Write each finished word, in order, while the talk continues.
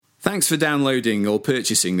Thanks for downloading or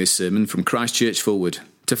purchasing this sermon from Christ Church Fulwood.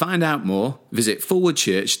 To find out more, visit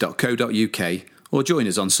fulwoodchurch.co.uk or join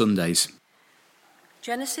us on Sundays.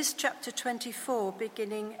 Genesis chapter 24,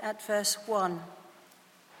 beginning at verse 1.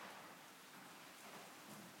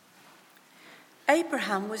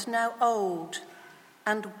 Abraham was now old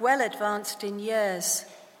and well advanced in years,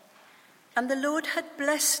 and the Lord had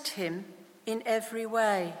blessed him in every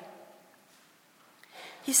way.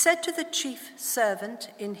 He said to the chief servant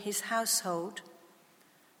in his household,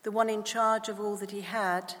 the one in charge of all that he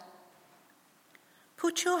had,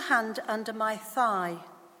 "Put your hand under my thigh.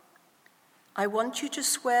 I want you to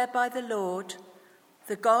swear by the Lord,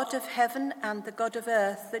 the God of heaven and the God of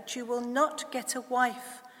earth, that you will not get a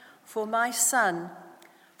wife for my son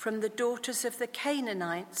from the daughters of the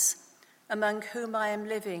Canaanites among whom I am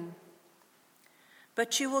living.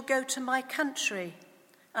 But you will go to my country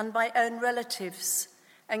and my own relatives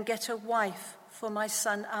and get a wife for my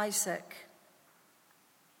son Isaac."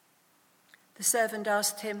 The servant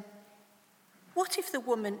asked him, "What if the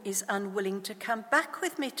woman is unwilling to come back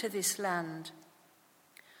with me to this land?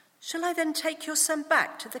 Shall I then take your son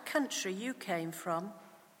back to the country you came from?"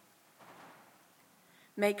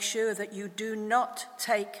 "Make sure that you do not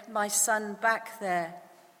take my son back there,"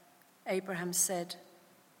 Abraham said.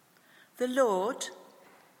 "The Lord,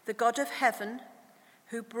 the God of heaven,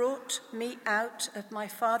 who brought me out of my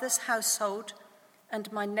father's household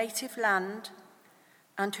and my native land,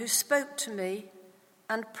 and who spoke to me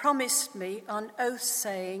and promised me on oath,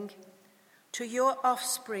 saying, 'To your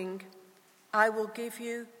offspring I will give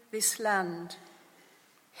you this land.'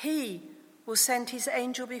 He will send his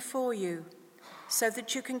angel before you, so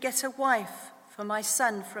that you can get a wife for my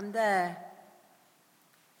son from there.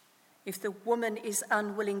 If the woman is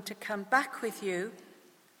unwilling to come back with you,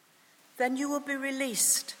 then you will be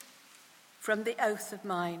released from the oath of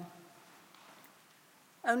mine.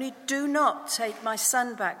 Only do not take my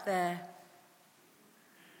son back there."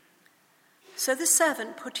 So the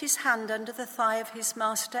servant put his hand under the thigh of his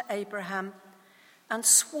master Abraham and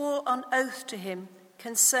swore on oath to him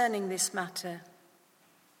concerning this matter.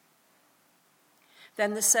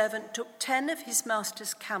 Then the servant took 10 of his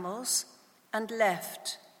master's camels and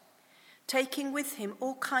left, taking with him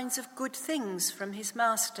all kinds of good things from his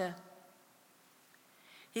master.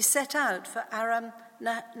 He set out for Aram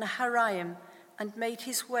Naharaim and made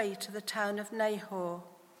his way to the town of Nahor.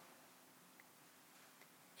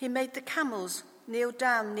 He made the camels kneel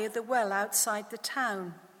down near the well outside the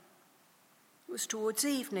town. It was towards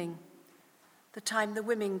evening, the time the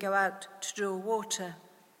women go out to draw water.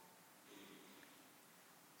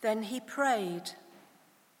 Then he prayed,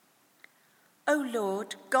 "O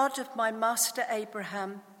Lord, God of my master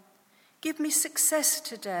Abraham, give me success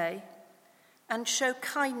today and show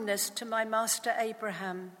kindness to my master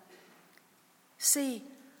Abraham. See,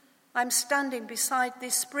 I'm standing beside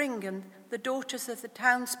this spring and the daughters of the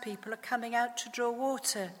townspeople are coming out to draw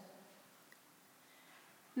water.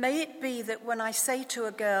 May it be that when I say to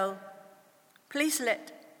a girl, 'Please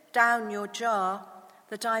let down your jar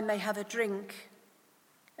that I may have a drink,'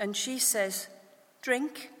 and she says,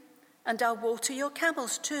 'Drink, and I'll water your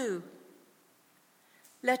camels too,'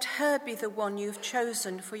 let her be the one you've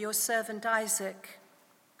chosen for your servant Isaac.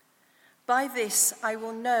 By this I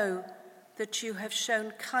will know that you have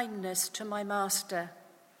shown kindness to my master."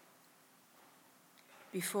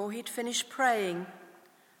 Before he'd finished praying,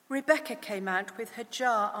 Rebekah came out with her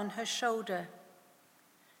jar on her shoulder.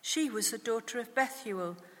 She was the daughter of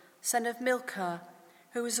Bethuel, son of Milcah,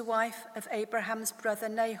 who was the wife of Abraham's brother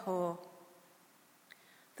Nahor.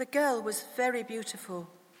 The girl was very beautiful,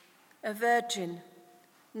 a virgin.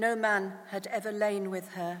 No man had ever lain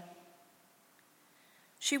with her.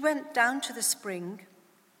 She went down to the spring,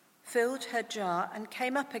 filled her jar, and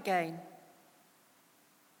came up again.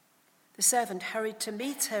 The servant hurried to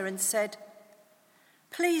meet her and said,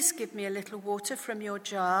 "Please give me a little water from your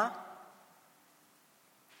jar."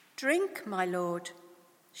 "Drink, my lord,"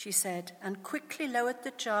 she said, and quickly lowered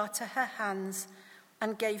the jar to her hands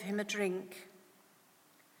and gave him a drink.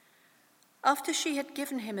 After she had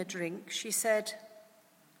given him a drink, she said,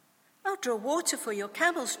 "I'll draw water for your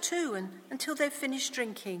camels too, until they've finished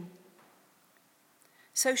drinking."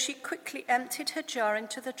 So she quickly emptied her jar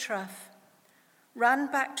into the trough, ran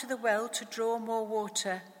back to the well to draw more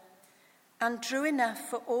water, and drew enough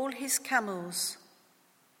for all his camels.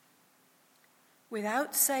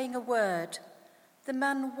 Without saying a word, the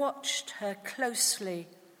man watched her closely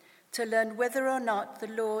to learn whether or not the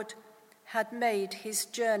Lord had made his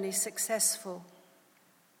journey successful.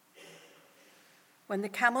 When the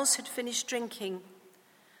camels had finished drinking,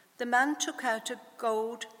 the man took out a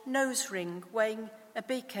gold nose ring weighing a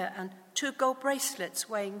beaker and 2 gold bracelets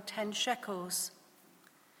weighing 10 shekels.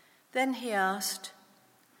 Then he asked,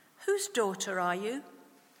 "Whose daughter are you?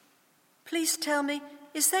 Please tell me,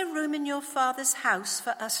 is there room in your father's house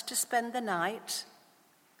for us to spend the night?"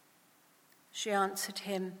 She answered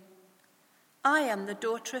him, "I am the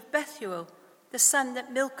daughter of Bethuel, the son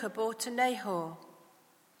that Milcah bore to Nahor."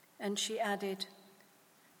 And she added,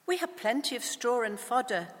 "We have plenty of straw and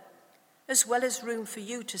fodder, as well as room for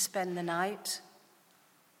you to spend the night."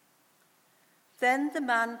 Then the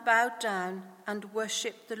man bowed down and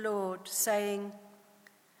worshipped the Lord, saying,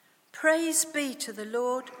 "Praise be to the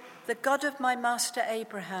Lord, the God of my master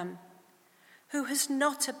Abraham, who has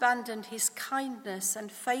not abandoned his kindness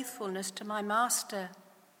and faithfulness to my master.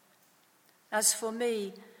 As for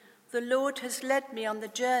me, the Lord has led me on the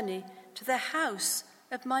journey to the house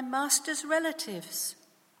of my master's relatives."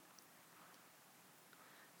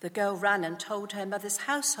 The girl ran and told her mother's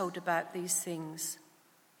household about these things.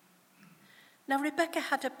 Now Rebekah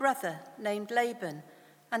had a brother named Laban,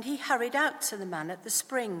 and he hurried out to the man at the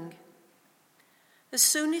spring. As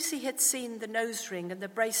soon as he had seen the nose ring and the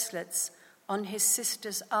bracelets on his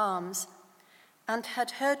sister's arms, and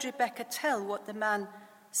had heard Rebekah tell what the man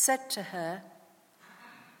said to her,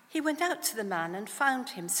 he went out to the man and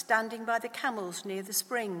found him standing by the camels near the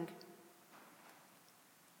spring.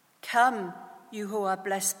 "Come, you who are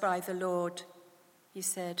blessed by the Lord," he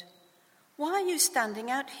said. "Why are you standing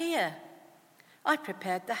out here? I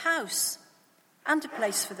prepared the house and a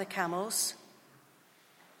place for the camels."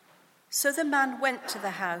 So the man went to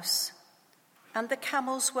the house, and the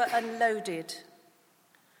camels were unloaded.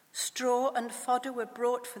 Straw and fodder were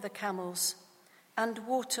brought for the camels, and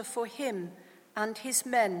water for him and his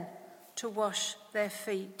men to wash their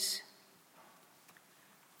feet.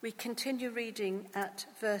 We continue reading at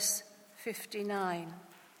verse 59.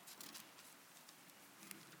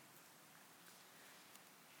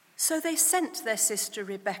 So they sent their sister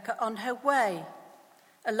Rebekah on her way,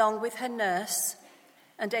 along with her nurse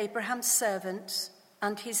and Abraham's servants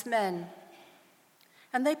and his men.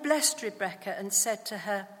 And they blessed Rebekah and said to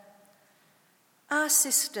her, "Our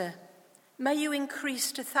sister, may you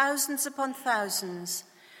increase to thousands upon thousands.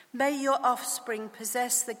 May your offspring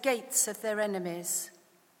possess the gates of their enemies."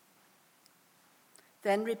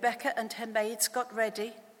 Then Rebekah and her maids got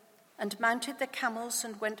ready and mounted the camels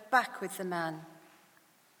and went back with the man.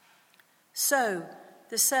 So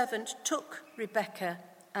the servant took Rebekah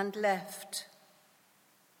and left.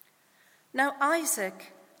 Now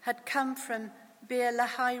Isaac had come from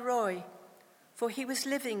Beer-lahai-roi, for he was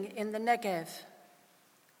living in the Negev.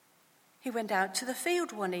 He went out to the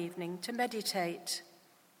field one evening to meditate,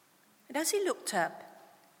 and as he looked up,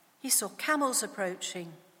 he saw camels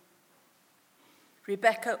approaching.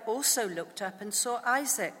 Rebekah also looked up and saw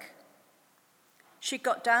Isaac. She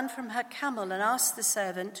got down from her camel and asked the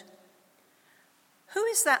servant, "Who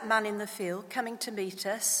is that man in the field coming to meet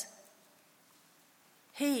us?"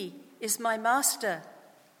 "He is my master,"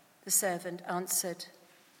 the servant answered.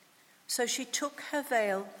 So she took her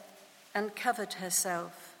veil and covered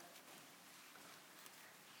herself.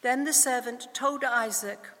 Then the servant told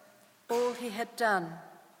Isaac all he had done.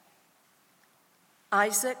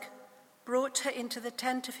 Isaac brought her into the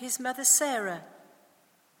tent of his mother Sarah,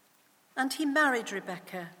 and he married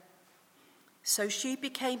Rebekah. So she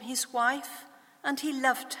became his wife, and he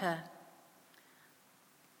loved her.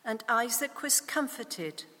 And Isaac was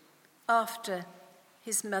comforted after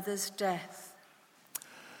his mother's death.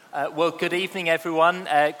 Well, good evening, everyone.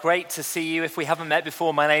 Great to see you. If we haven't met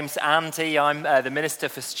before, my name's Andy. I'm the Minister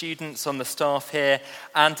for Students on the staff here.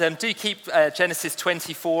 And do keep Genesis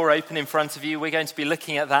 24 open in front of you. We're going to be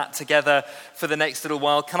looking at that together for the next little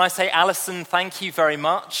while. Can I say, Alison, thank you very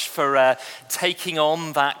much for taking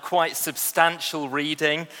on that quite substantial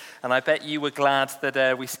reading. And I bet you were glad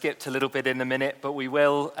that we skipped a little bit in the minute, but we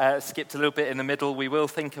will skip a little bit in the middle. We will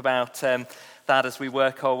think about that as we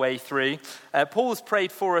work our way through. Paul's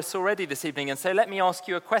prayed for us already this evening, and so let me ask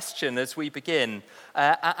you a question as we begin.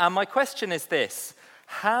 And my question is this: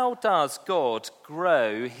 how does God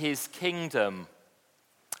grow his kingdom?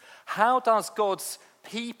 How does God's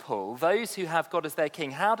people, those who have God as their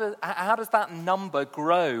king, how does that number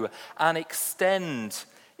grow and extend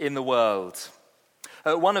in the world?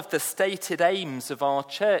 One of the stated aims of our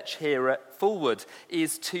church here at Fulwood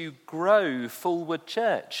is to grow Fulwood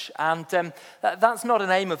Church. And that's not an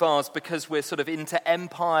aim of ours because we're sort of into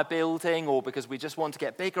empire building or because we just want to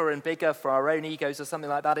get bigger and bigger for our own egos or something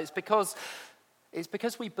like that. It's because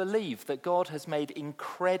we believe that God has made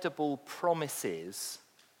incredible promises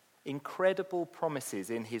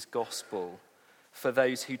in his gospel for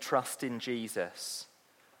those who trust in Jesus.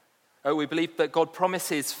 We believe that God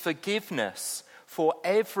promises forgiveness for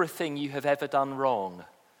everything you have ever done wrong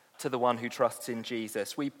to the one who trusts in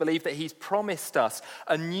Jesus. We believe that he's promised us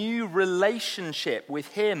a new relationship with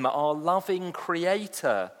him, our loving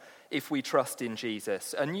creator, if we trust in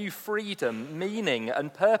Jesus, a new freedom, meaning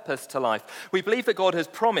and purpose to life. We believe that God has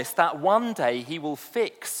promised that one day he will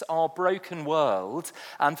fix our broken world,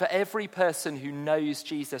 and for every person who knows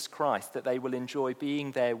Jesus Christ, that they will enjoy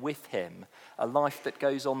being there with him, a life that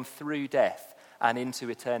goes on through death and into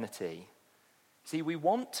eternity. See, we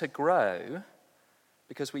want to grow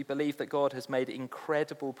because we believe that God has made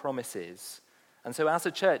incredible promises. And so as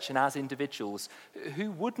a church and as individuals, who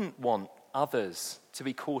wouldn't want others to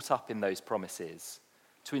be caught up in those promises,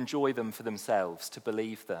 to enjoy them for themselves, to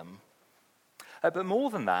believe them? But more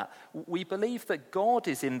than that, we believe that God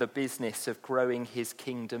is in the business of growing his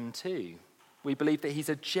kingdom too. We believe that he's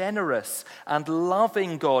a generous and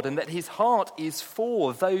loving God, and that his heart is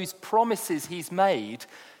for those promises he's made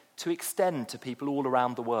to extend to people all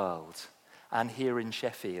around the world and here in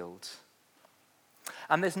Sheffield.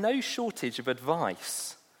 And there's no shortage of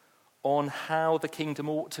advice on how the kingdom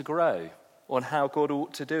ought to grow, on how God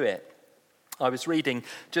ought to do it. I was reading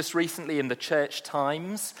just recently in the Church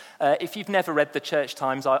Times. If you've never read the Church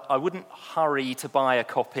Times, I wouldn't hurry to buy a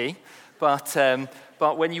copy.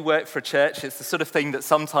 But when you work for a church, it's the sort of thing that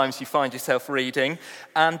sometimes you find yourself reading.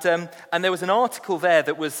 And there was an article there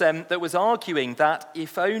that was arguing that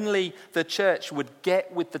if only the church would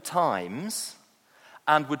get with the times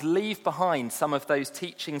and would leave behind some of those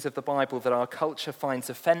teachings of the Bible that our culture finds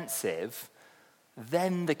offensive,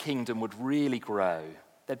 then the kingdom would really grow.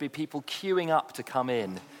 There'd be people queuing up to come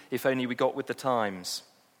in if only we got with the times.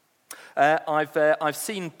 I've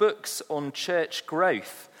seen books on church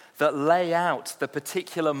growth that lay out the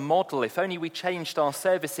particular model. If only we changed our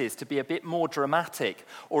services to be a bit more dramatic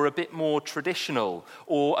or a bit more traditional,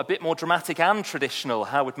 or a bit more dramatic and traditional.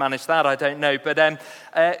 How we'd manage that, I don't know. But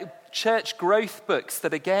church growth books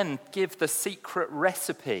that, again, give the secret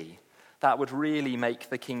recipe that would really make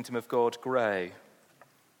the kingdom of God grow.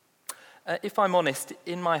 If I'm honest,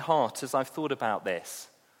 in my heart, as I've thought about this,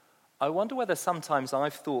 I wonder whether sometimes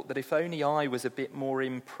I've thought that if only I was a bit more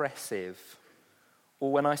impressive,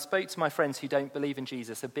 or when I spoke to my friends who don't believe in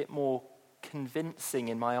Jesus, a bit more convincing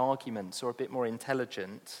in my arguments, or a bit more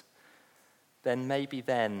intelligent, then maybe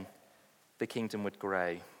then the kingdom would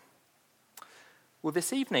grow. Well,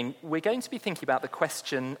 this evening, we're going to be thinking about the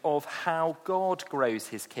question of how God grows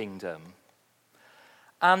his kingdom.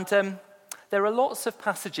 And there are lots of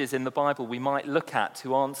passages in the Bible we might look at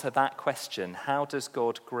to answer that question. How does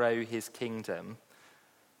God grow his kingdom?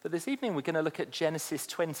 But this evening, we're going to look at Genesis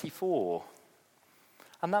 24.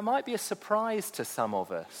 And that might be a surprise to some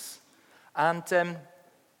of us. And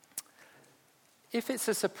if it's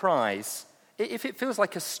a surprise, if it feels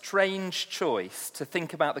like a strange choice to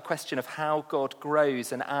think about the question of how God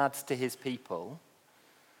grows and adds to his people,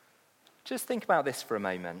 just think about this for a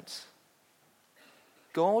moment.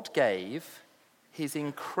 God gave his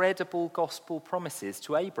incredible gospel promises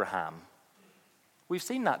to Abraham. We've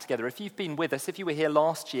seen that together. If you've been with us, if you were here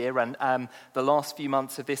last year and the last few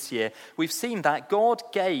months of this year, we've seen that God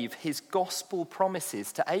gave his gospel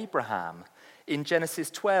promises to Abraham in Genesis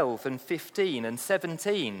 12 and 15 and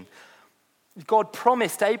 17. God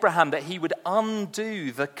promised Abraham that he would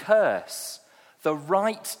undo the curse, the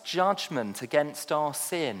right judgment against our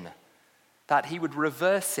sin, that he would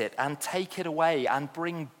reverse it and take it away and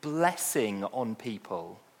bring blessing on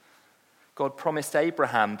people. God promised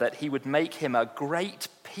Abraham that he would make him a great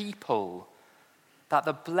people, that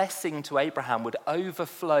the blessing to Abraham would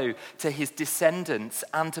overflow to his descendants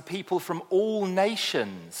and to people from all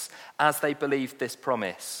nations as they believed this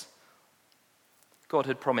promise. God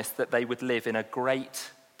had promised that they would live in a great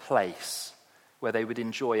place where they would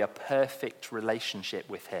enjoy a perfect relationship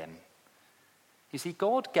with him. You see,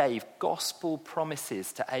 God gave gospel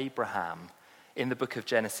promises to Abraham in the book of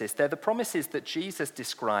Genesis. They're the promises that Jesus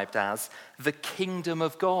described as the kingdom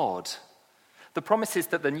of God. The promises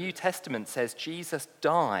that the New Testament says Jesus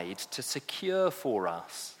died to secure for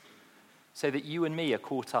us, so that you and me are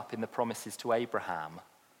caught up in the promises to Abraham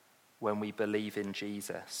when we believe in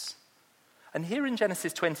Jesus. And here in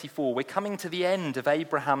Genesis 24, we're coming to the end of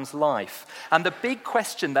Abraham's life. And the big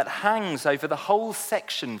question that hangs over the whole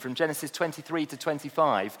section from Genesis 23 to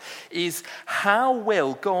 25 is, how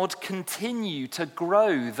will God continue to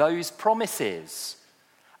grow those promises?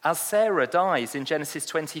 As Sarah dies in Genesis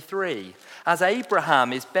 23, as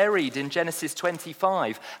Abraham is buried in Genesis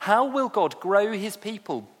 25, how will God grow his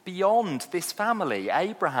people beyond this family,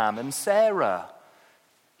 Abraham and Sarah?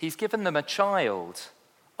 He's given them a child,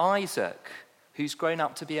 Isaac, who's grown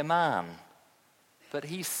up to be a man, but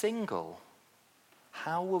he's single.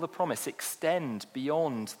 How will the promise extend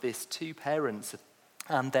beyond this two parents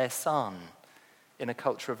and their son in a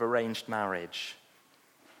culture of arranged marriage?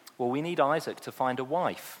 Well, we need Isaac to find a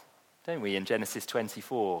wife, don't we, in Genesis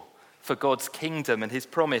 24, for God's kingdom and his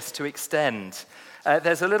promise to extend.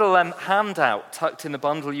 There's a little handout tucked in the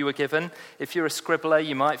bundle you were given. If you're a scribbler,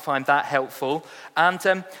 you might find that helpful. And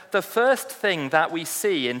the first thing that we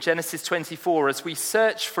see in Genesis 24 as we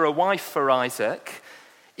search for a wife for Isaac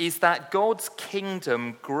is that God's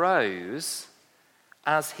kingdom grows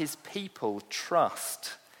as his people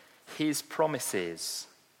trust his promises.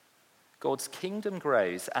 God's kingdom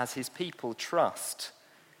grows as his people trust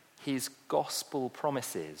his gospel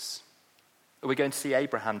promises. We're going to see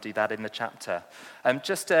Abraham do that in the chapter.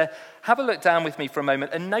 Just have a look down with me for a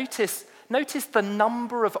moment and notice the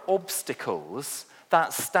number of obstacles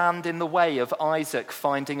that stand in the way of Isaac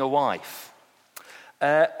finding a wife.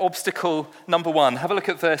 Obstacle number 1. Have a look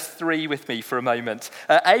at verse 3 with me for a moment.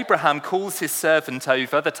 Abraham calls his servant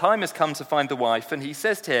over. The time has come to find the wife, and he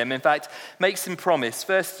says to him, in fact, makes him promise.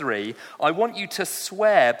 Verse 3, I want you to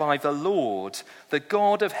swear by the Lord, the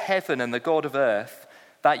God of heaven and the God of earth,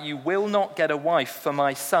 that you will not get a wife for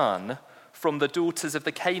my son from the daughters of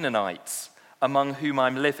the Canaanites, among whom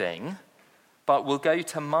I'm living, but will go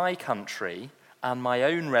to my country and my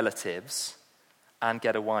own relatives and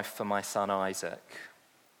get a wife for my son Isaac.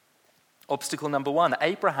 Obstacle number 1,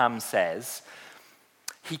 Abraham says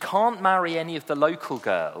he can't marry any of the local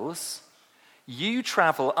girls. You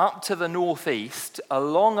travel up to the northeast, a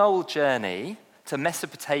long old journey to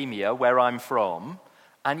Mesopotamia, where I'm from,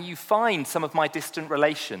 and you find some of my distant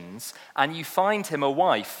relations, and you find him a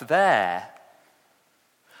wife there.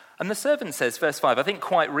 And the servant says, verse 5, I think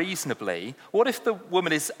quite reasonably, what if the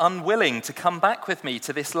woman is unwilling to come back with me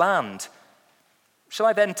to this land? Shall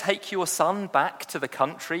I then take your son back to the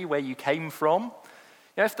country where you came from?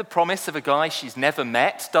 If the promise of a guy she's never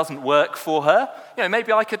met doesn't work for her,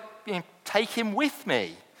 maybe I could take him with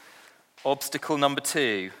me. Obstacle number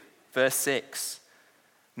 2, verse 6.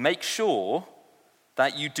 Make sure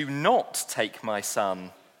that you do not take my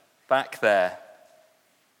son back there.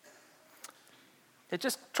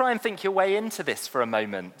 Just try and think your way into this for a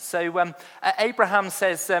moment. So Abraham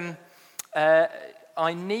says,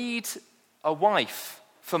 I need a wife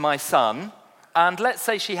for my son, and let's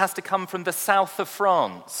say she has to come from the south of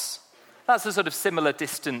France. That's a sort of similar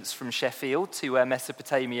distance from Sheffield to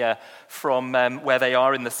Mesopotamia from where they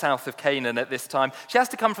are in the south of Canaan at this time. She has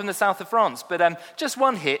to come from the south of France, but just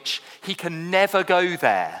one hitch, he can never go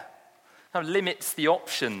there. That limits the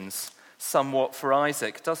options somewhat for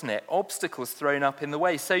Isaac, doesn't it? Obstacles thrown up in the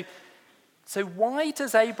way. So why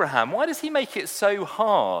does he make it so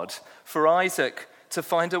hard for Isaac to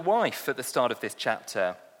find a wife at the start of this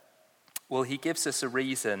chapter? Well, he gives us a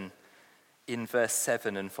reason in verse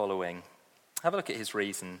 7 and following. Have a look at his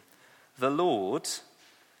reason. The Lord,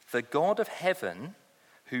 the God of heaven,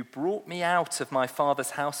 who brought me out of my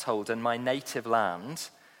father's household and my native land,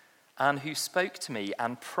 and who spoke to me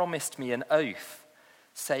and promised me an oath,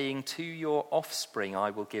 saying, to your offspring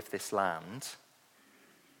I will give this land,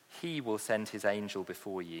 he will send his angel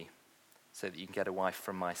before you so that you can get a wife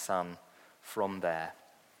from my son from there.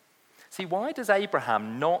 See, why does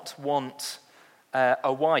Abraham not want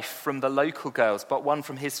a wife from the local girls, but one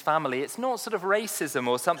from his family? It's not sort of racism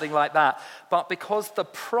or something like that, but because the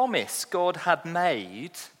promise God had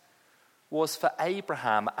made was for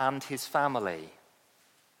Abraham and his family.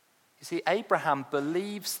 You see, Abraham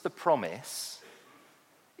believes the promise,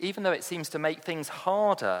 even though it seems to make things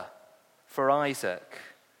harder for Isaac.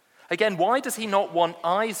 Again, why does he not want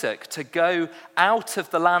Isaac to go out of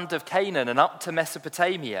the land of Canaan and up to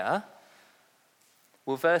Mesopotamia?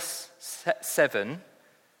 Well, verse 7,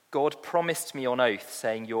 God promised me on oath,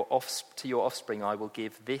 saying, to your offspring I will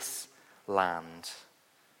give this land.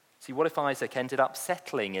 See, what if Isaac ended up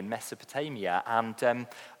settling in Mesopotamia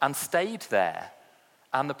and stayed there,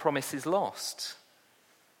 and the promise is lost?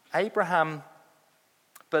 Abraham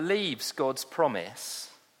believes God's promise,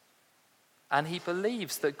 and he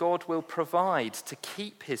believes that God will provide to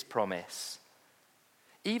keep his promise,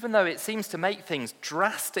 even though it seems to make things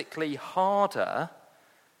drastically harder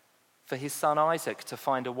for his son Isaac to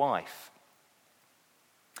find a wife.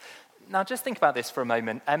 Now, just think about this for a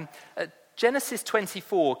moment. Genesis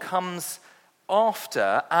 24 comes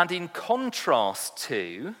after and in contrast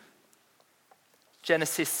to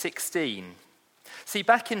Genesis 16. See,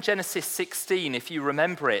 back in Genesis 16, if you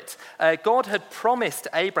remember it, God had promised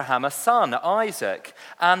Abraham a son, Isaac,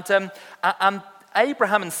 and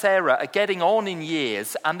Abraham and Sarah are getting on in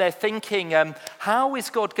years, and they're thinking, how is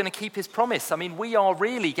God going to keep his promise? I mean, we are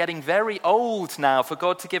really getting very old now for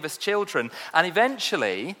God to give us children. And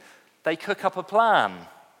eventually, they cook up a plan.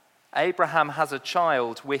 Abraham has a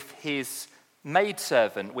child with his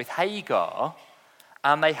maidservant, with Hagar,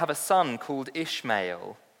 and they have a son called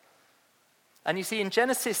Ishmael. And you see, in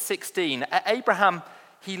Genesis 16, Abraham,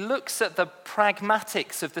 he looks at the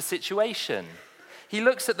pragmatics of the situation. He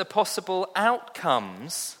looks at the possible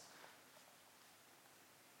outcomes,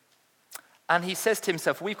 and he says to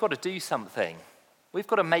himself, we've got to do something. We've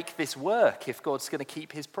got to make this work if God's going to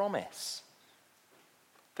keep his promise.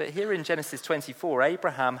 But here in Genesis 24,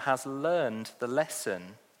 Abraham has learned the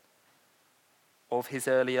lesson of his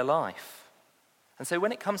earlier life. And so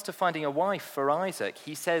when it comes to finding a wife for Isaac,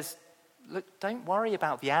 he says, look, don't worry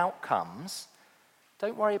about the outcomes.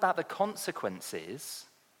 Don't worry about the consequences.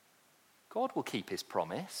 God will keep his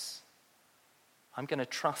promise. I'm going to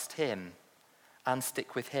trust him and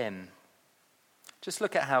stick with him. Just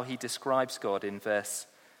look at how he describes God in verse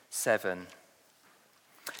 7.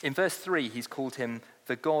 In verse 3, he's called him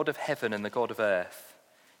the God of heaven and the God of earth.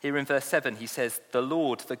 Here in verse 7, he says, the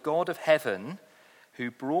Lord, the God of heaven,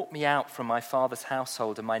 who brought me out from my father's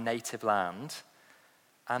household and my native land,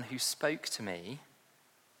 and who spoke to me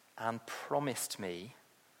and promised me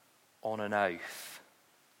on an oath.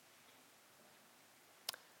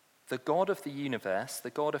 The God of the universe, the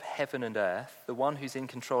God of heaven and earth, the one who's in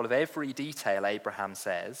control of every detail, Abraham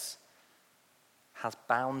says, has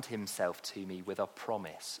bound himself to me with a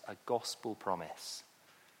promise, a gospel promise.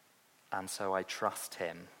 And so I trust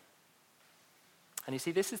him. And you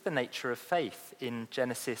see, this is the nature of faith in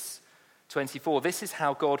Genesis 24. This is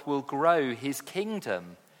how God will grow his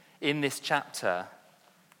kingdom in this chapter,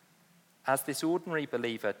 as this ordinary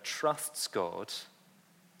believer trusts God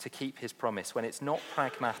to keep his promise when it's not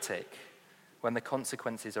pragmatic, when the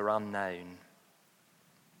consequences are unknown.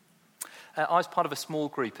 I was part of a small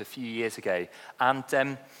group a few years ago,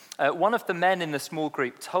 and one of the men in the small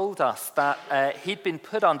group told us that he'd been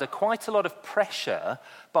put under quite a lot of pressure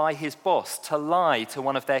by his boss to lie to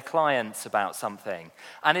one of their clients about something.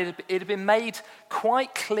 And it had been made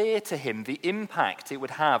quite clear to him the impact it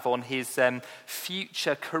would have on his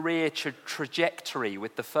future career trajectory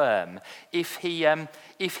with the firm if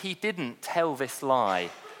he didn't tell this lie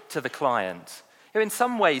to the client. In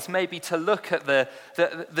some ways, maybe to look at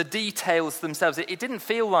the details themselves, it didn't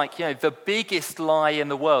feel like, the biggest lie in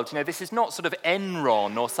the world. This is not sort of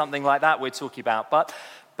Enron or something like that we're talking about, but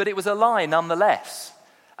it was a lie nonetheless.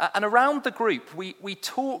 And around the group, we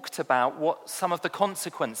talked about what some of the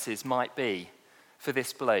consequences might be for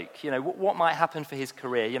this bloke. What might happen for his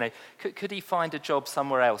career? Could he find a job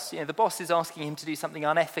somewhere else? The boss is asking him to do something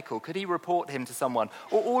unethical. Could he report him to someone?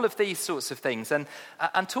 Or all of these sorts of things. And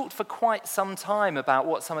talked for quite some time about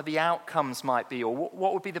what some of the outcomes might be, or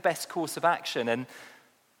what would be the best course of action. And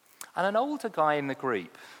an older guy in the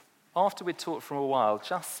group, after we'd talked for a while,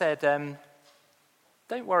 just said,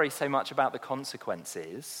 don't worry so much about the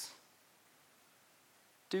consequences.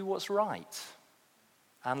 Do what's right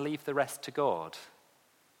and leave the rest to God.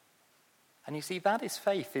 And you see, that is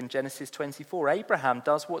faith in Genesis 24. Abraham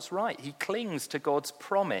does what's right. He clings to God's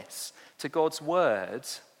promise, to God's word,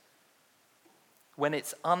 when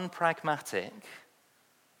it's unpragmatic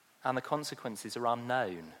and the consequences are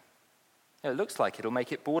unknown. It looks like it'll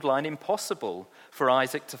make it borderline impossible for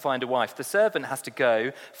Isaac to find a wife. The servant has to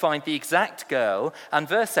go find the exact girl. And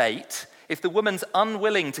verse 8, if the woman's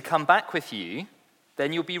unwilling to come back with you,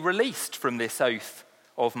 then you'll be released from this oath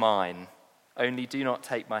of mine. Only do not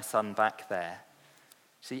take my son back there.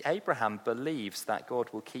 See, Abraham believes that God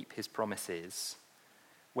will keep his promises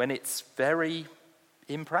when it's very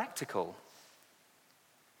impractical.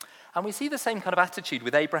 And we see the same kind of attitude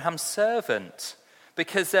with Abraham's servant.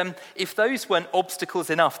 Because if those weren't obstacles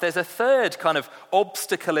enough, there's a third kind of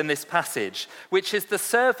obstacle in this passage, which is the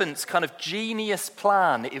servant's kind of genius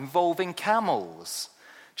plan involving camels.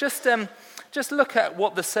 Just look at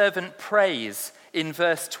what the servant prays in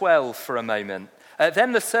verse 12 for a moment.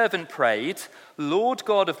 Then the servant prayed, Lord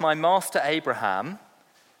God of my master Abraham,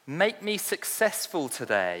 make me successful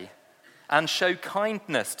today and show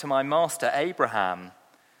kindness to my master Abraham.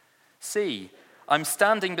 See, I'm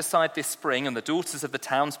standing beside this spring and the daughters of the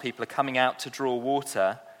townspeople are coming out to draw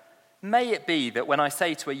water. May it be that when I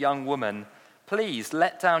say to a young woman, please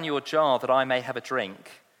let down your jar that I may have a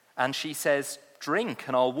drink, and she says, drink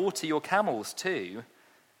and I'll water your camels too,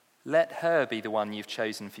 let her be the one you've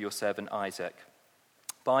chosen for your servant Isaac.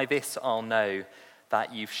 By this I'll know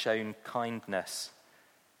that you've shown kindness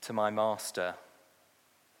to my master.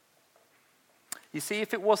 You see,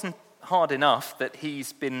 if it wasn't hard enough that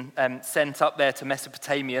he's been sent up there to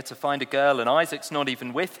Mesopotamia to find a girl and Isaac's not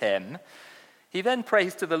even with him, he then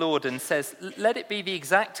prays to the Lord and says, let it be the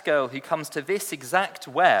exact girl who comes to this exact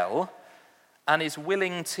well and is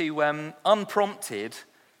willing to, unprompted,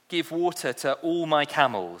 give water to all my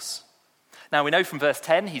camels. Now, we know from verse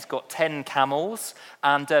 10, he's got 10 camels,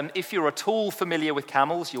 and if you're at all familiar with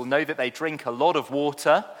camels, you'll know that they drink a lot of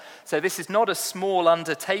water. So this is not a small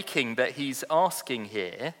undertaking that he's asking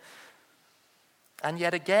here. And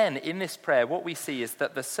yet again, in this prayer, what we see is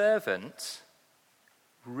that the servant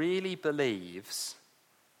really believes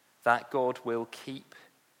that God will keep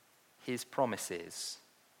his promises.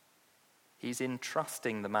 He's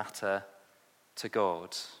entrusting the matter to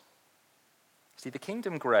God. See, the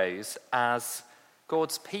kingdom grows as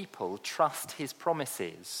God's people trust his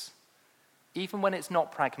promises, even when it's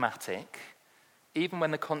not pragmatic, even when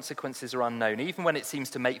the consequences are unknown, even when it seems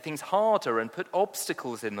to make things harder and put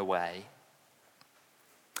obstacles in the way.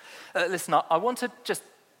 Listen, I want to just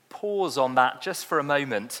pause on that just for a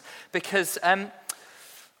moment, because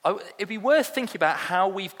it'd be worth thinking about how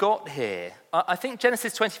we've got here. I think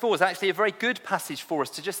Genesis 24 is actually a very good passage for us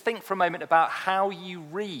to just think for a moment about how you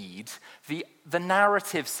read the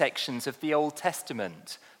narrative sections of the Old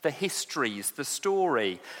Testament, the histories, the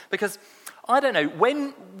story. Because, I don't know,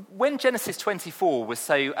 when Genesis 24 was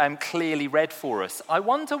so clearly read for us, I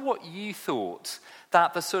wonder what you thought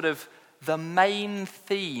that the main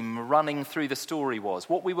theme running through the story was,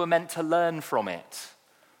 what we were meant to learn from it.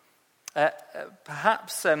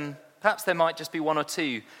 Perhaps there might just be one or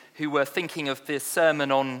two who were thinking of this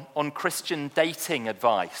sermon on Christian dating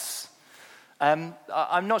advice. I'm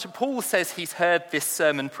not sure. Paul says he's heard this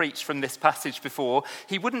sermon preached from this passage before.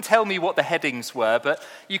 He wouldn't tell me what the headings were, but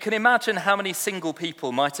you can imagine how many single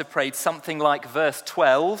people might have prayed something like verse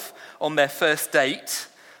 12 on their first date.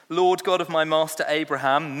 Lord God of my master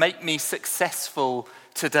Abraham, make me successful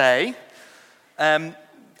today.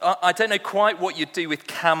 I don't know quite what you'd do with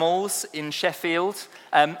camels in Sheffield.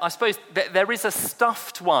 I suppose there is a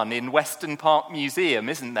stuffed one in Weston Park Museum,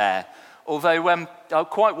 isn't there? Although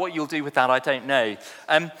quite what you'll do with that, I don't know.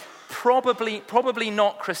 Probably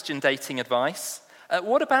not Christian dating advice.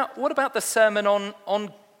 What about the sermon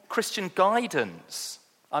on Christian guidance?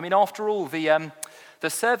 I mean, after all, the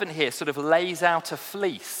servant here sort of lays out a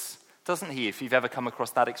fleece, doesn't he, if you've ever come across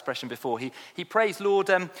that expression before? He prays, Lord,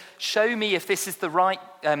 show me if this is the right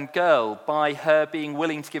girl by her being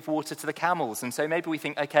willing to give water to the camels. And so maybe we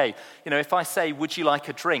think, okay, if I say, would you like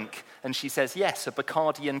a drink? And she says, yes, a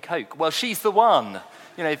Bacardi and Coke. Well, she's the one.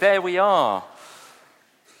 There we are.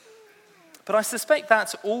 But I suspect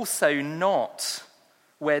that's also not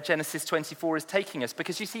where Genesis 24 is taking us,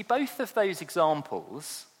 because you see, both of those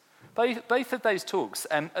examples, both of those talks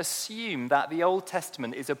assume that the Old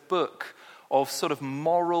Testament is a book of sort of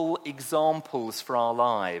moral examples for our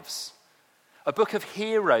lives, a book of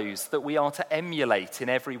heroes that we are to emulate in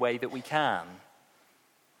every way that we can.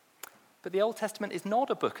 But the Old Testament is not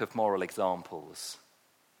a book of moral examples.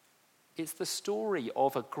 It's the story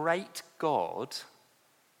of a great God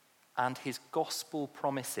and his gospel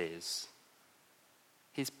promises,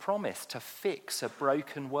 his promise to fix a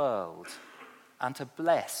broken world and to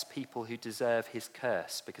bless people who deserve his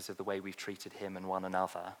curse because of the way we've treated him and one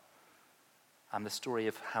another. And the story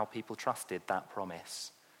of how people trusted that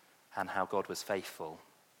promise and how God was faithful.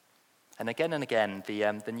 And again,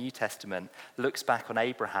 the New Testament looks back on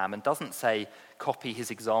Abraham and doesn't say, copy his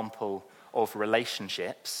example of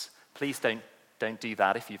relationships. Please don't do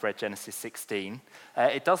that if you've read Genesis 16.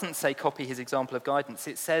 It doesn't say, copy his example of guidance.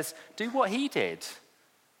 It says, do what he did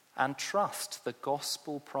and trust the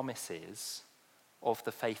gospel promises of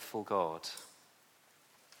the faithful God.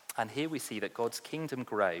 And here we see that God's kingdom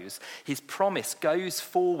grows. His promise goes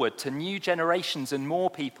forward to new generations and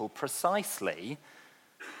more people precisely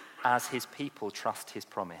as his people trust his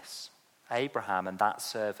promise. Abraham and that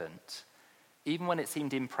servant, even when it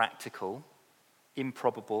seemed impractical,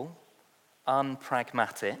 improbable,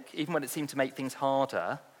 unpragmatic, even when it seemed to make things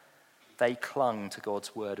harder, they clung to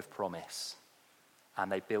God's word of promise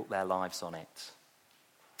and they built their lives on it.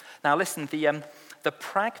 Now listen, the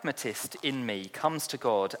pragmatist in me comes to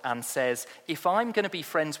God and says, if I'm going to be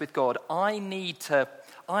friends with God, I need to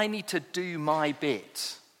do my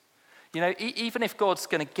bit. Even if God's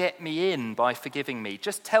going to get me in by forgiving me,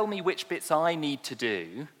 just tell me which bits I need to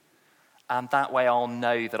do, and that way I'll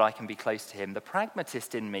know that I can be close to him. The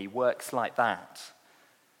pragmatist in me works like that.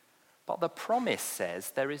 But the promise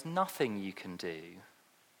says there is nothing you can do.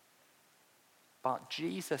 But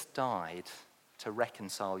Jesus died to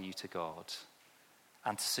reconcile you to God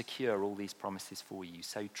and to secure all these promises for you.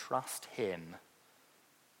 So trust him.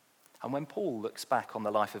 And when Paul looks back on the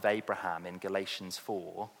life of Abraham in Galatians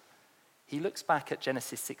 4, he looks back at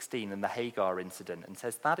Genesis 16 and the Hagar incident and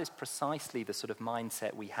says that is precisely the sort of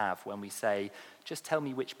mindset we have when we say, just tell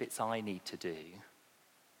me which bits I need to do.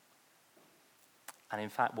 And in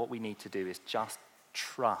fact, what we need to do is just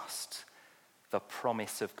trust the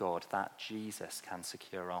promise of God that Jesus can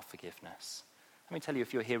secure our forgiveness. Let me tell you,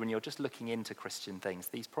 if you're here and you're just looking into Christian things,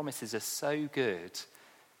 these promises are so good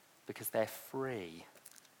because they're free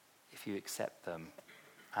if you accept them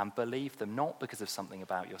and believe them, not because of something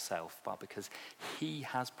about yourself, but because he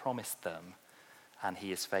has promised them and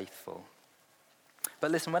he is faithful.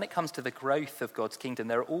 But listen, when it comes to the growth of God's kingdom,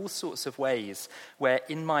 there are all sorts of ways where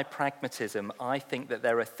in my pragmatism, I think that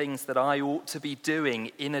there are things that I ought to be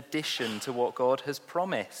doing in addition to what God has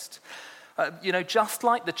promised. Just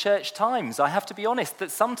like the church times, I have to be honest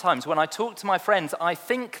that sometimes when I talk to my friends, I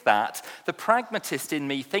think that, the pragmatist in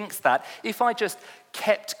me thinks that if I just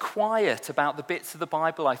kept quiet about the bits of the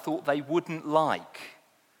Bible I thought they wouldn't like,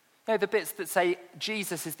 the bits that say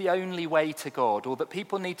Jesus is the only way to God, or that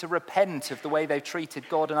people need to repent of the way they've treated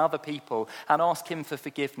God and other people and ask him for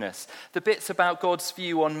forgiveness, the bits about God's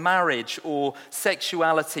view on marriage or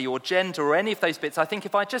sexuality or gender or any of those bits, I think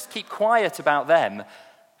if I just keep quiet about them,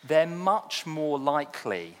 they're much more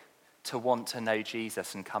likely to want to know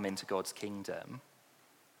Jesus and come into God's kingdom.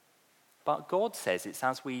 But God says it's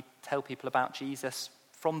as we tell people about Jesus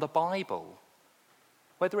from the Bible,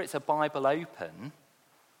 whether it's a Bible open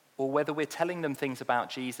or whether we're telling them things about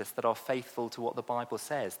Jesus that are faithful to what the Bible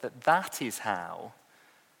says, that is how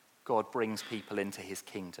God brings people into his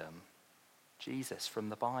kingdom. Jesus from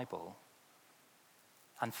the Bible.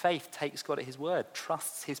 And faith takes God at his word,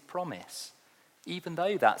 trusts his promise, even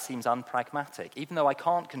though that seems unpragmatic, even though I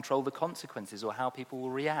can't control the consequences or how people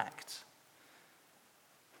will react.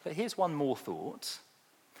 But here's one more thought.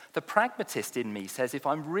 The pragmatist in me says if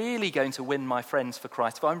I'm really going to win my friends for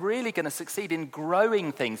Christ, if I'm really going to succeed in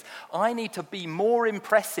growing things, I need to be more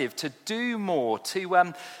impressive, to do more,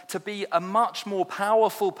 to be a much more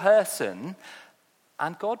powerful person.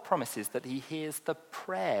 And God promises that he hears the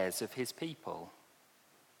prayers of his people.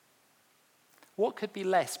 What could be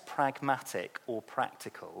less pragmatic or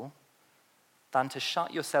practical than to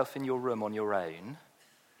shut yourself in your room on your own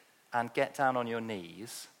and get down on your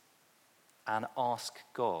knees and ask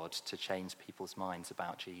God to change people's minds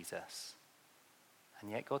about Jesus? And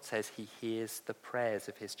yet God says he hears the prayers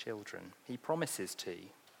of his children. He promises to.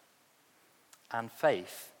 And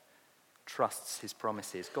faith trusts his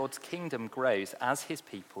promises. God's kingdom grows as his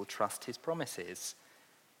people trust his promises,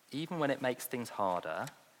 even when it makes things harder,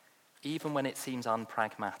 even when it seems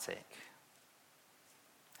unpragmatic.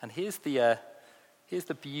 And here's the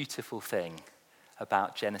beautiful thing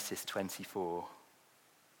about Genesis 24.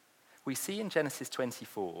 We see in Genesis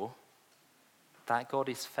 24 that God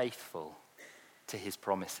is faithful to his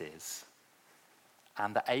promises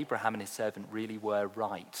and that Abraham and his servant really were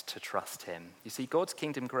right to trust him. You see, God's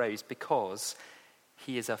kingdom grows because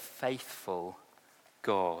he is a faithful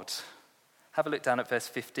God. Have a look down at verse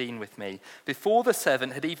 15 with me. Before the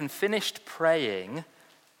servant had even finished praying,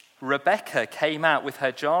 Rebekah came out with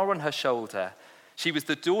her jar on her shoulder. She was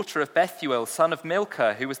the daughter of Bethuel, son of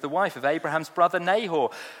Milcah, who was the wife of Abraham's brother Nahor.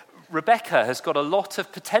 Rebekah has got a lot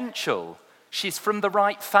of potential. She's from the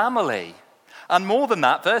right family. And more than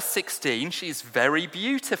that, verse 16, she's very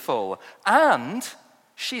beautiful and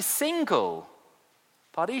she's single.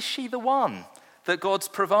 But is she the one that God's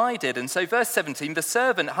provided? And so verse 17, the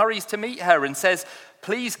servant hurries to meet her and says,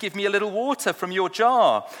 "Please give me a little water from your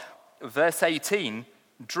jar." Verse 18,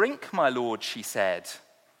 "Drink, my lord," she said,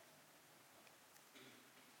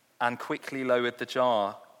 and quickly lowered the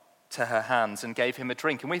jar to her hands and gave him a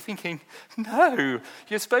drink. And we're thinking, no,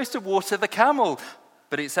 you're supposed to water the camel.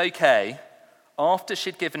 But it's okay. After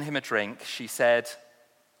she'd given him a drink, she said,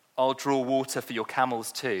 "I'll draw water for your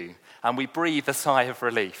camels too." And we breathe a sigh of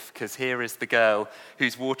relief because here is the girl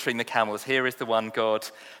who's watering the camels. Here is the one God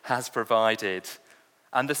has provided.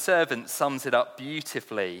 And the servant sums it up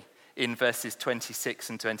beautifully in verses 26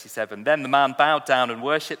 and 27. Then the man bowed down and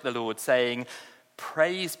worshipped the Lord, saying,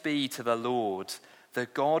 "Praise be to the Lord, the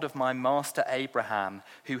God of my master Abraham,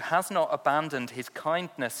 who has not abandoned his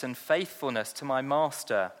kindness and faithfulness to my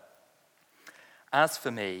master. As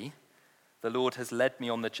for me, the Lord has led me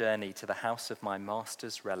on the journey to the house of my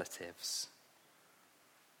master's relatives."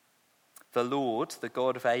 The Lord, the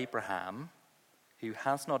God of Abraham, who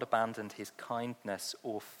has not abandoned his kindness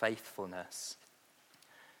or faithfulness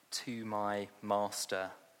to my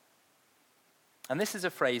master. And this is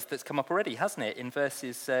a phrase that's come up already, hasn't it? In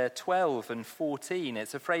verses 12 and 14.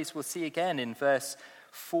 It's a phrase we'll see again in verse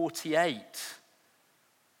 48.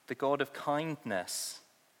 The God of kindness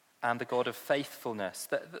and the God of faithfulness.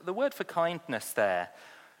 The word for kindness there,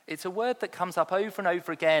 it's a word that comes up over and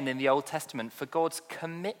over again in the Old Testament for God's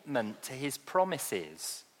commitment to his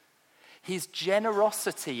promises. his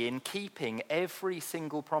generosity in keeping every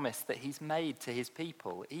single promise that he's made to his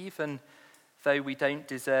people, even though we don't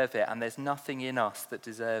deserve it and there's nothing in us that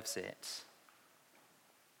deserves it.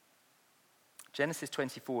 Genesis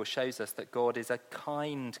 24 shows us that God is a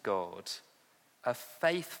kind God, a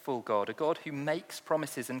faithful God, a God who makes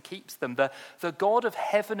promises and keeps them. The God of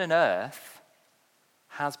heaven and earth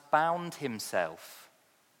has bound himself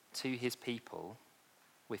to his people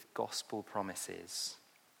with gospel promises.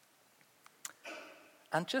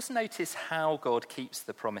 And just notice how God keeps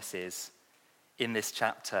the promises in this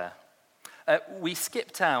chapter. We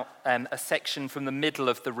skipped out a section from the middle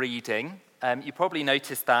of the reading. You probably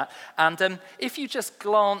noticed that. And if you just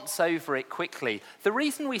glance over it quickly, the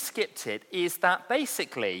reason we skipped it is that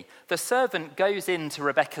basically the servant goes into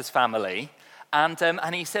Rebecca's family and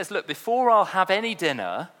he says, look, before I'll have any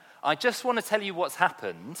dinner, I just want to tell you what's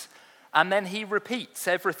happened. And then he repeats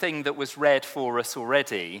everything that was read for us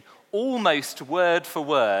already, almost word for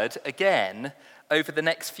word again over the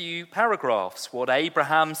next few paragraphs. What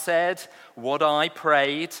Abraham said, what I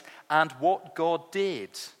prayed, and what God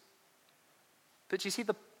did. But you see,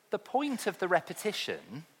 the point of the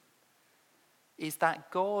repetition is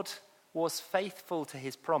that God was faithful to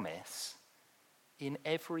his promise in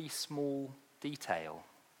every small detail.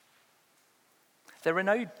 There are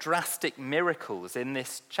no drastic miracles in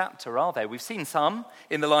this chapter, are there? We've seen some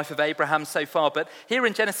in the life of Abraham so far, but here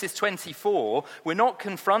in Genesis 24, we're not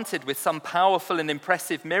confronted with some powerful and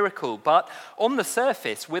impressive miracle, but on the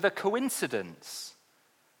surface, with a coincidence.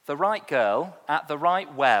 The right girl at the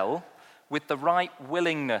right well with the right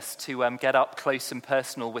willingness to get up close and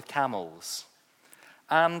personal with camels.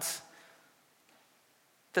 And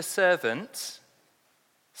the servant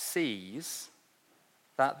sees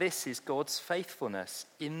that this is God's faithfulness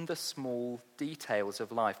in the small details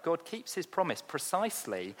of life. God keeps his promise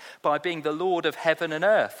precisely by being the Lord of heaven and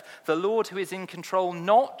earth, the Lord who is in control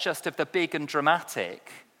not just of the big and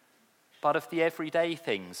dramatic, but of the everyday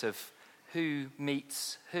things, of who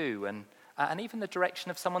meets who, and even the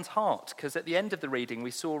direction of someone's heart. Because at the end of the reading,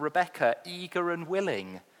 we saw Rebecca eager and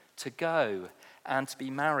willing to go and to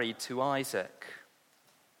be married to Isaac.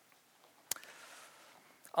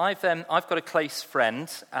 I've got a close friend,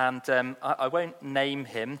 and I won't name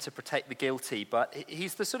him to protect the guilty, but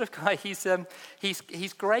he's the sort of guy,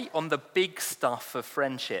 he's great on the big stuff of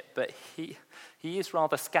friendship, but he is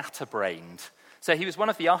rather scatterbrained. So he was one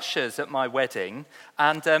of the ushers at my wedding,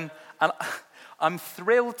 and I'm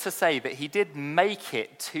thrilled to say that he did make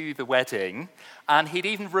it to the wedding, and he'd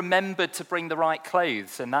even remembered to bring the right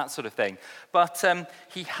clothes and that sort of thing. But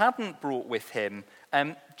he hadn't brought with him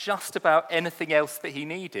just about anything else that he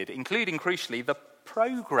needed, including, crucially, the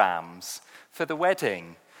programs for the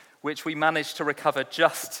wedding, which we managed to recover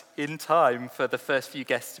just in time for the first few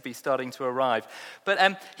guests to be starting to arrive.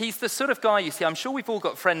 But he's the sort of guy, you see, I'm sure we've all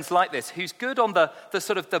got friends like this, who's good on the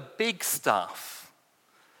sort of the big stuff,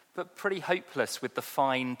 but pretty hopeless with the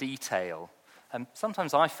fine detail.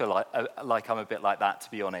 Sometimes I feel like I'm a bit like that, to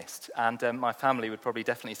be honest, and my family would probably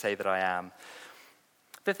definitely say that I am.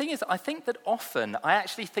 The thing is, I think that often I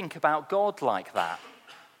actually think about God like that.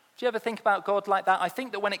 Do you ever think about God like that? I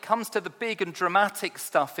think that when it comes to the big and dramatic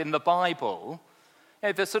stuff in the Bible, you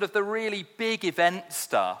know, the sort of the really big event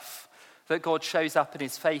stuff, that God shows up and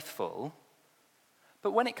is faithful.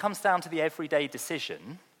 But when it comes down to the everyday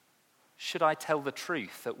decision, should I tell the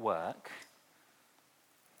truth at work?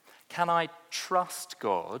 Can I trust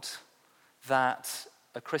God that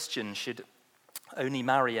a Christian should only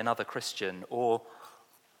marry another Christian? Or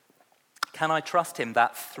can I trust him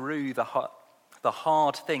that through the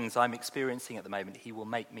hard things I'm experiencing at the moment, he will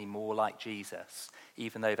make me more like Jesus,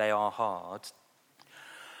 even though they are hard?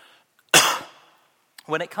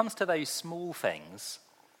 When it comes to those small things,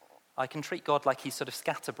 I can treat God like he's sort of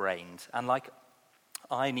scatterbrained and like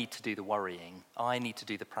I need to do the worrying. I need to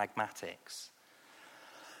do the pragmatics.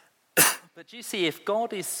 But do you see, if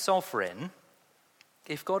God is sovereign,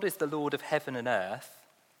 if God is the Lord of heaven and earth,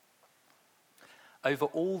 over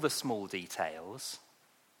all the small details,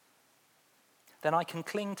 then I can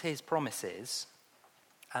cling to his promises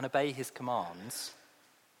and obey his commands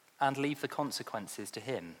and leave the consequences to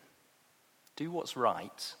him. Do what's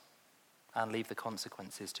right and leave the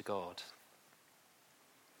consequences to God.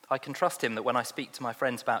 I can trust him that when I speak to my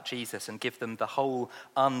friends about Jesus and give them the whole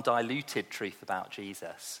undiluted truth about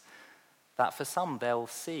Jesus, that for some they'll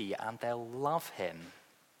see and they'll love him.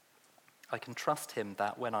 I can trust him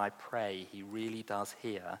that when I pray, he really does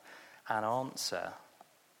hear and answer.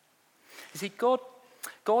 You see,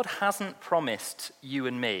 God hasn't promised you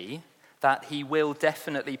and me that he will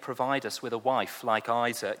definitely provide us with a wife like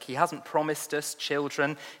Isaac. He hasn't promised us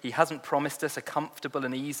children. He hasn't promised us a comfortable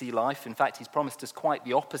and easy life. In fact, he's promised us quite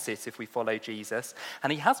the opposite if we follow Jesus.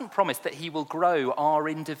 And he hasn't promised that he will grow our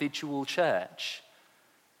individual church.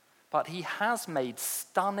 But he has made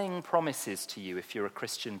stunning promises to you if you're a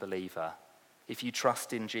Christian believer, if you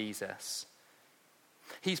trust in Jesus.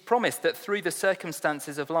 He's promised that through the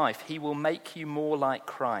circumstances of life, he will make you more like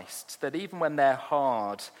Christ, that even when they're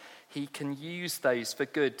hard, he can use those for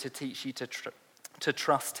good to teach you to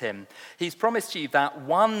trust him. He's promised you that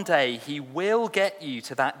one day he will get you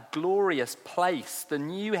to that glorious place, the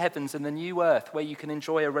new heavens and the new earth, where you can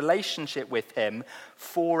enjoy a relationship with him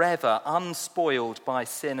forever, unspoiled by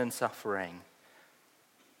sin and suffering.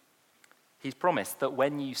 He's promised that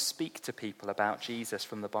when you speak to people about Jesus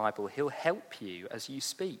from the Bible, he'll help you as you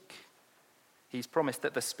speak. He's promised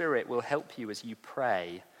that the Spirit will help you as you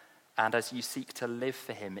pray and as you seek to live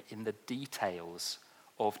for him in the details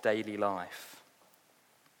of daily life.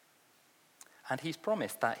 And he's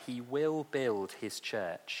promised that he will build his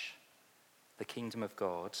church, the kingdom of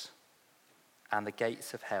God, and the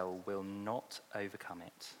gates of hell will not overcome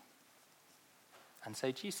it. And so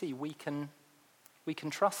do you see, we can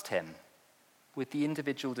trust him with the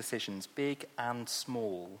individual decisions, big and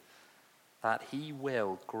small, that he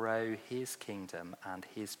will grow his kingdom and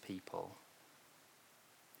his people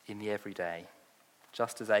in the everyday,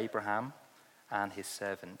 just as Abraham and his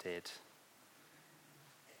servant did.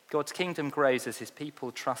 God's kingdom grows as his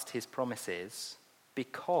people trust his promises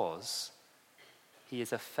because he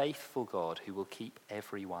is a faithful God who will keep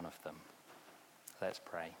every one of them. Let's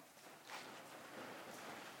pray.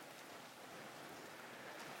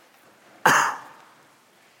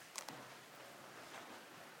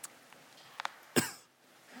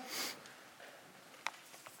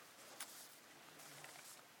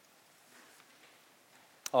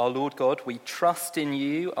 Our Lord God, we trust in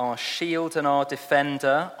you, our shield and our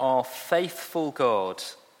defender, our faithful God,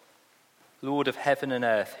 Lord of heaven and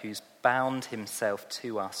earth, who's bound himself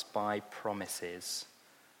to us by promises.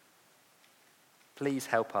 Please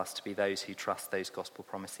help us to be those who trust those gospel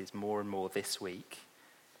promises more and more this week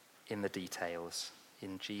in the details.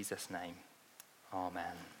 In Jesus' name,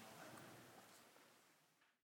 amen.